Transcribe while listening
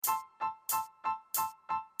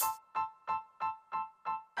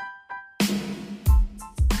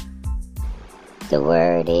The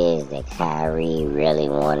word is that Kyrie really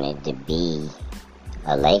wanted to be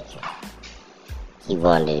a Laker. He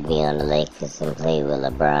wanted to be on the Lakers and play with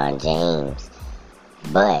LeBron James.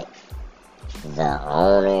 But the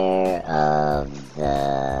owner of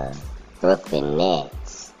the Brooklyn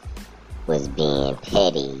Nets was being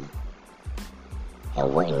petty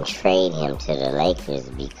and wouldn't trade him to the Lakers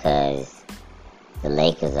because the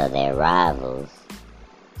Lakers are their rivals.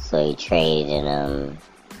 So he traded him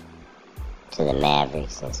to the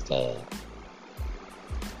Mavericks instead.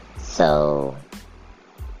 So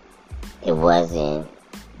it wasn't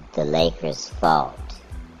the Lakers' fault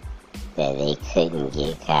that they couldn't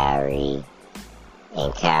get Kyrie.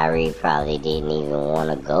 And Kyrie probably didn't even want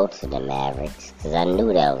to go to the Mavericks, because I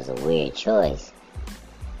knew that was a weird choice.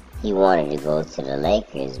 He wanted to go to the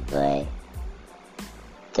Lakers, but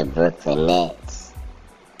the Brooklyn Nets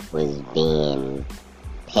was being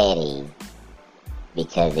petty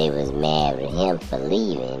because they was mad with him for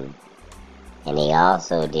leaving, and they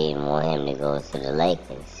also didn't want him to go to the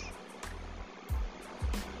Lakers.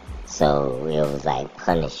 So it was like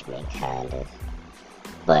punishment, kind of.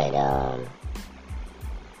 But I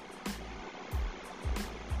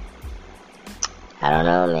don't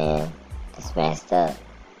know, man. It's messed up.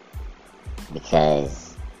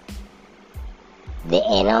 Because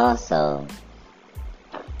and also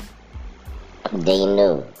they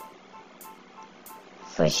knew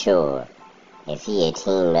for sure if he had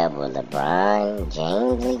teamed up with LeBron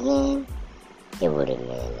James again, it would have been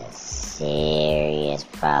a serious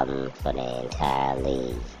problem for the entire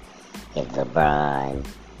league if LeBron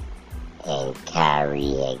and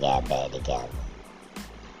Kyrie had got back together.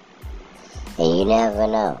 And you never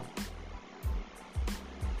know.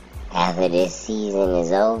 After this season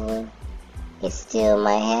is over, it still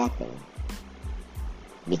might happen.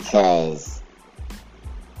 Because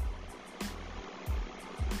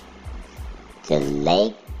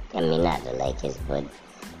not the Lakers, but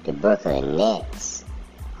the Brooklyn Nets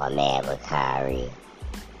are mad with Kyrie.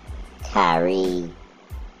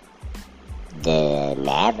 The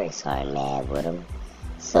Mavericks aren't mad with him.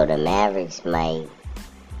 So the Mavericks might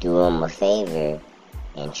do him a favor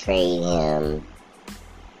and trade him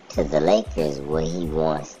to the Lakers where he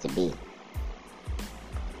wants to be.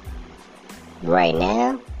 Right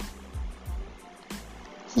now,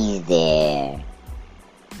 he's there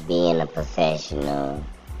being a professional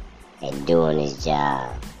and doing his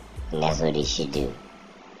job, and that's what he should do.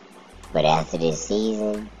 But after this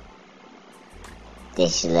season, they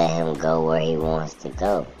should let him go where he wants to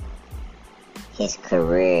go. His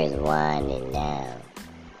career is winding down.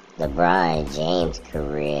 LeBron James'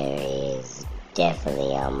 career is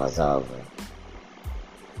definitely almost over.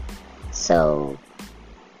 So,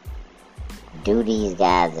 do these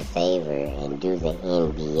guys a favor and do the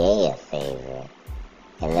NBA a favor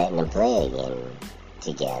and let them play again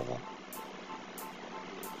together.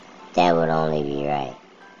 That would only be right.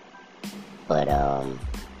 But,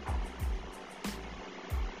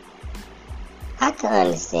 I can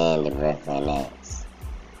understand the Brooklyn Nets.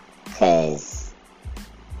 Because,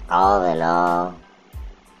 all in all,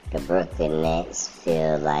 the Brooklyn Nets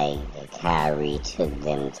feel like that Kyrie took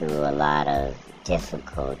them through a lot of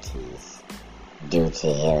difficulties due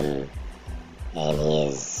to him and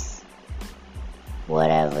his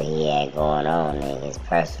whatever he had going on in his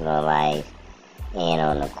personal life and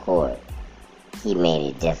on the court. He made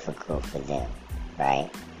it difficult for them, right?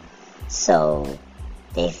 So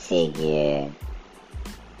they figure,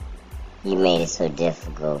 you made it so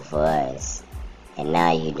difficult for us, and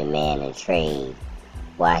now you demand a trade.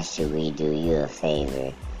 Why should we do you a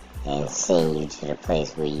favor and send you to the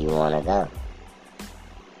place where you want to go?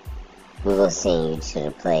 We're going to send you to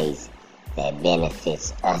the place that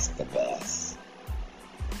benefits us the best.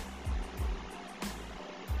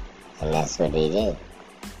 And that's what they did.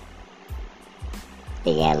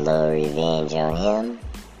 They got a little revenge on him,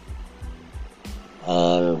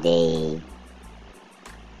 and they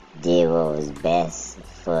did what was best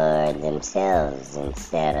for themselves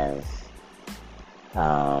instead of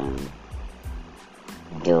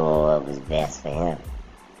doing what was best for him.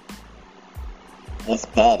 It's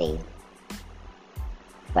petty,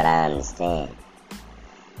 but I understand.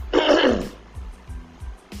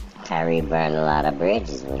 Kyrie burned a lot of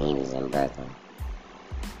bridges when he was in Brooklyn.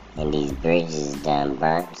 And these bridges done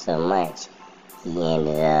burnt so much, he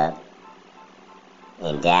ended up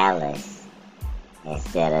in Dallas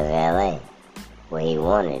instead of LA, where he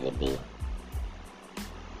wanted to be.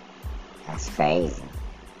 That's crazy.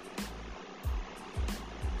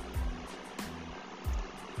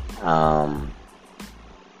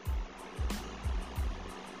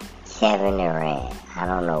 Kevin Durant, I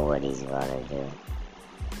don't know what he's gonna do.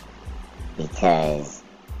 Because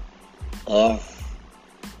if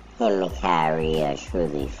him and Kyrie are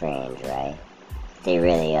truly friends, right? They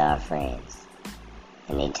really are friends.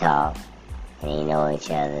 And they talk, and they know each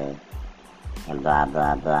other, and blah,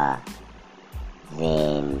 blah, blah.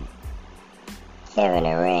 Then Kevin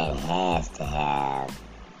Durant has to have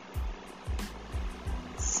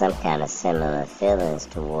some kind of similar feelings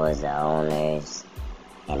towards the owners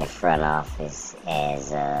and the front office as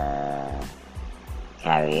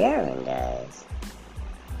Kyrie Irving does.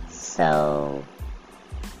 So,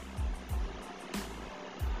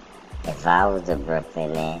 if I was the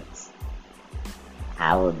Brooklyn Nets,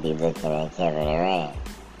 I would be looking at Kevin Durant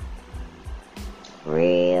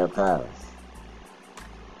real close.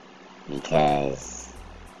 Because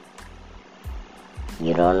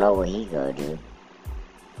you don't know what he gonna do.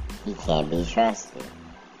 He can't be trusted.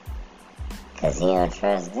 Because he don't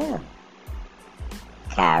trust them.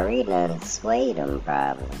 Kyrie done swayed him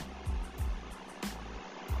probably.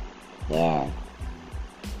 Yeah.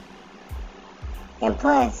 And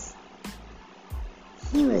plus,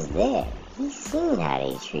 he was there. He seen how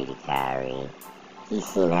they treated Kyrie. He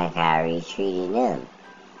seen how Kyrie treated them.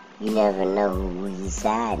 You never know who he's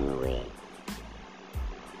siding with.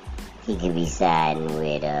 He could be siding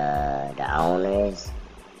with the owners,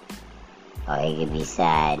 or he could be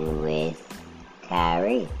siding with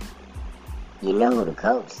Kyrie. You know who the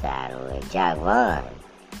coach siding with, Jacque Vaughn.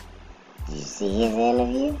 Did you see his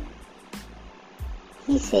interview?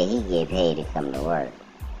 He said he get paid to come to work.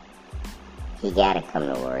 He gotta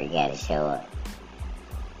come to work. He gotta show up.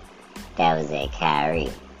 That was at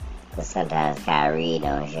Kyrie. Because sometimes Kyrie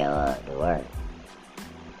don't show up to work.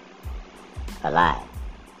 A lot.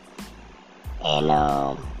 And,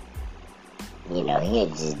 he'll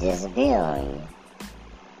just disappear on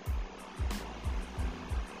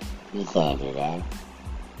you. You can't do that.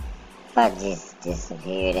 If I just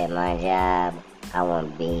disappeared at my job, I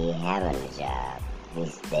wouldn't be having a job. At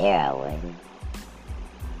least there I wouldn't. You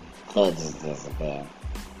can't just disappear.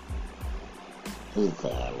 He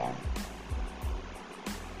can, though.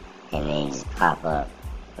 And then just pop up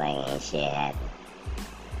like ain't shit happened.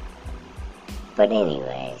 But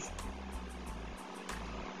anyways,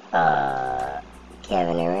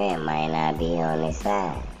 Kevin Durant might not be on his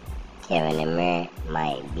side. Kevin Durant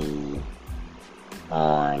might be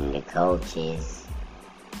on the coaches,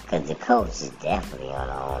 because the coach is definitely on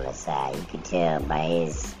the owner's side. You could tell by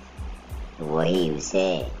what he was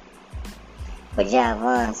saying. But Jacque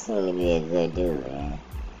Vaughn seemed to be a good dude, man.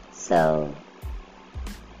 So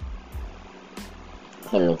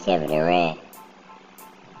him and Kevin Durant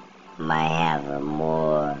might have a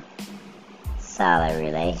more solid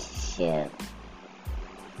relationship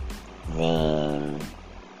than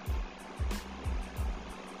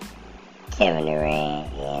Kevin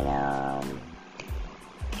Durant and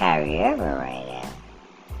Kyrie Irving right now.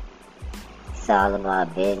 It's all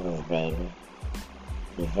about business, baby.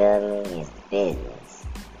 You feel me? It's business.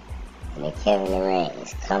 And if Kevin Durant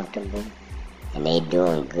is comfortable and they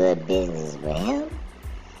doing good business with him,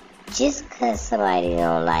 just cause somebody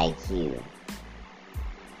don't like you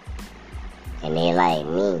and they like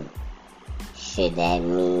me, should that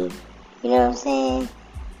mean, you know what I'm saying?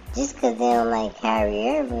 Just cause they don't like Kyrie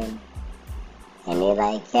Irving and they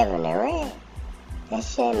like Kevin Durant, that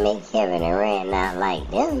shouldn't make Kevin Durant not like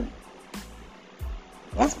them.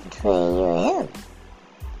 That's between you and him.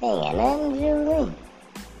 They ain't got nothing to do with me.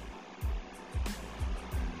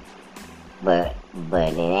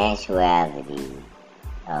 But in actuality,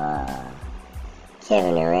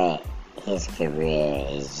 Kevin Durant, his career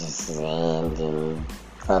is just ending,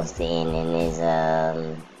 close to ending, is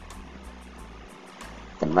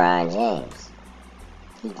LeBron James.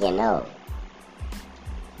 He getting old.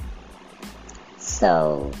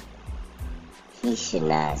 So, he should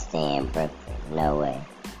not stay in Brooklyn. No way.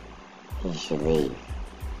 He should leave.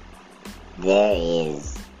 There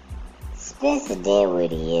is, Spencer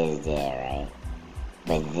Dinwiddie is there, right?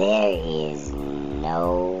 But there is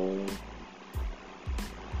no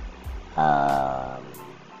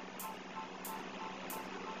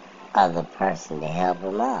other person to help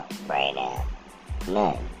him out right now.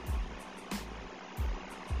 None.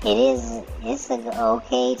 It's an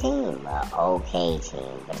okay team, but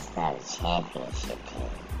it's not a championship team.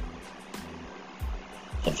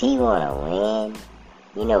 If he wanna win,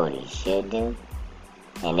 you know what he should do?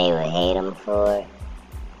 And they would hate him for it.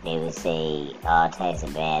 They would say all types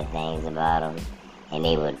of bad things about him, and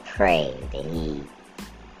they would pray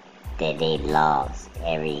that they lost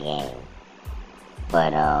every game.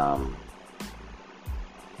 But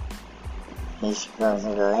he should go to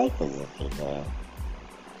the Lakers if he could.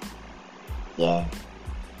 Yeah.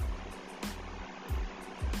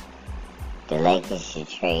 The Lakers should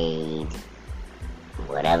trade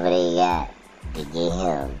whatever they got to get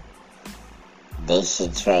him. They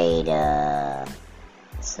should trade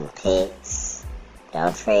some picks.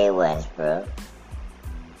 Don't trade Westbrook.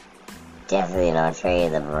 Definitely don't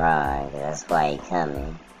trade LeBron, because that's why he's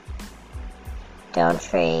coming. Don't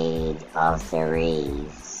trade Austin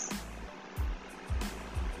Reeves.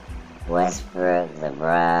 Westbrook,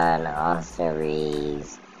 LeBron, Austin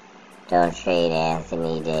Reeves. Don't trade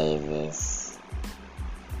Anthony Davis.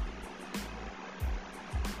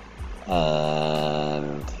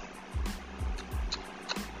 And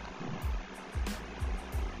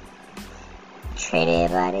trade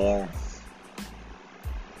everybody else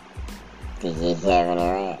to get Kevin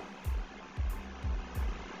Durant.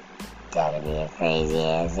 That'd be a crazy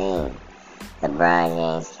ass thing. LeBron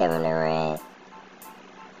James, Kevin Durant,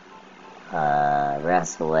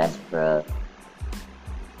 Russell Westbrook,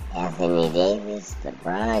 Anthony Davis,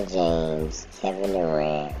 LeBron James, Kevin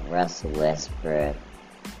Durant, Russell Westbrook,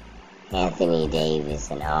 Anthony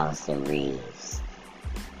Davis, and Austin Reeves.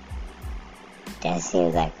 That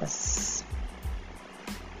seems like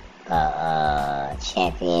a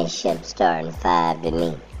championship starting five to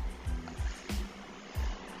me.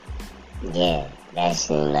 Yeah, that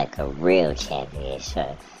seems like a real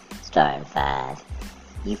championship starting five.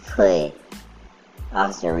 You put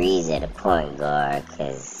Austin Reeves at a point guard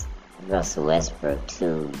because Russell Westbrook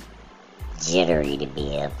too jittery to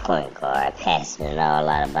be a point guard, passing it all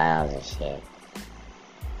out of bounds and shit.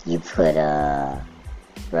 You put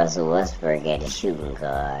Russell Westbrook at the shooting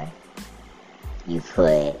guard. You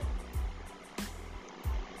put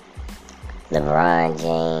LeBron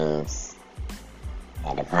James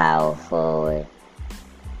at the power forward,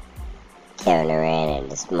 Kevin Durant at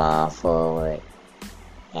the small forward,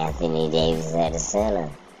 Anthony Davis at the center.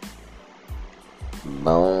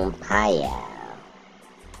 Boom, pow.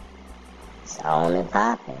 It's on and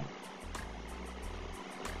popping.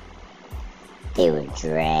 They would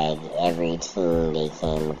drag every team they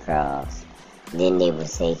came across. Then they would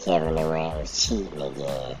say Kevin Durant was cheating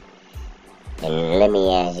again. And let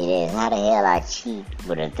me ask you this, how the hell I cheat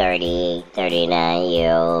with a 38,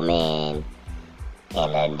 39-year-old man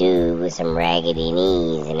and a dude with some raggedy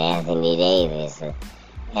knees and Anthony Davis?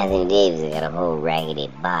 Anthony Davis got a whole raggedy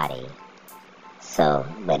body. So,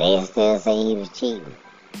 but they still say he was cheating.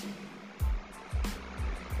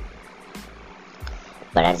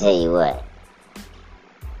 But I tell you what,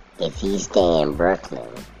 if he stay in Brooklyn,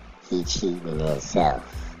 he cheating himself.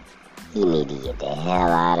 He need to get the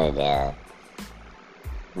hell out of there.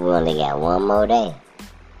 We only got one more day.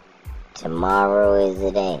 Tomorrow is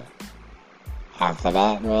the day. After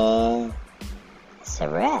that, man, it's a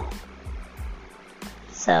wrap.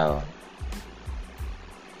 So,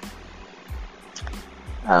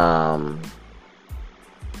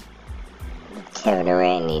 Kevin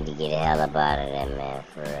Durant need to get the hell up out of there, man,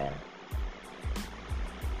 for real.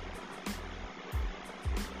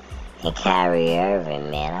 And Kyrie Irving,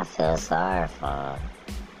 man, I feel sorry for him.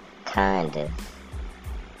 Kind of.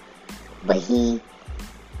 But he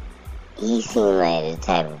seems like the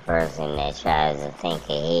type of person that tries to think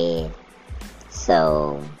ahead.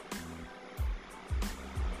 So,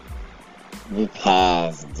 we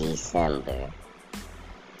passed December.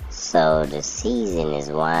 So, the season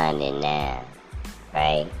is winding down,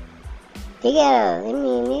 right? They got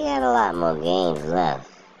a lot more games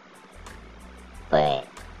left. But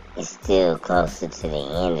it's still closer to the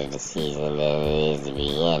end of the season than it is the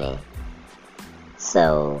beginning.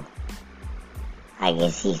 So, I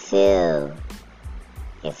guess he feel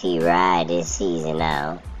if he ride this season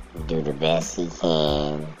out, do the best he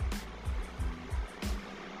can,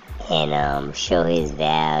 and show his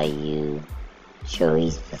value, show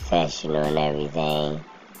he's professional and everything,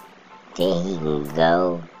 then he can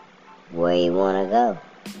go where he want to go.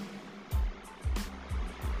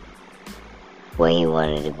 Where he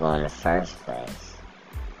wanted to go in the first place.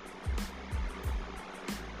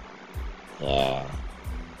 Yeah.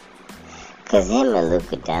 Because him and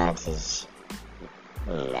Luka Doncic,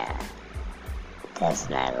 nah, that's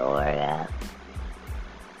not gonna work out.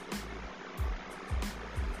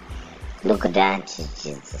 Luka Doncic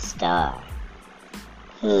is a star.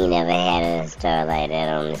 He ain't never had a star like that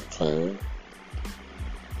on his team.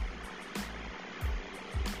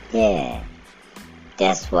 Yeah.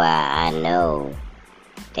 That's why I know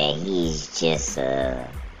that he's just a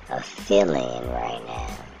fill-in right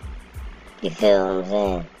now. You feel what I'm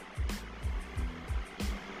saying?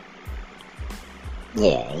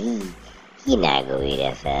 Yeah, he not gonna be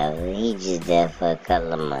there forever. He just there for a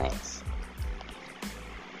couple of months.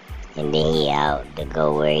 And then he out to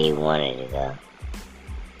go where he wanted to go.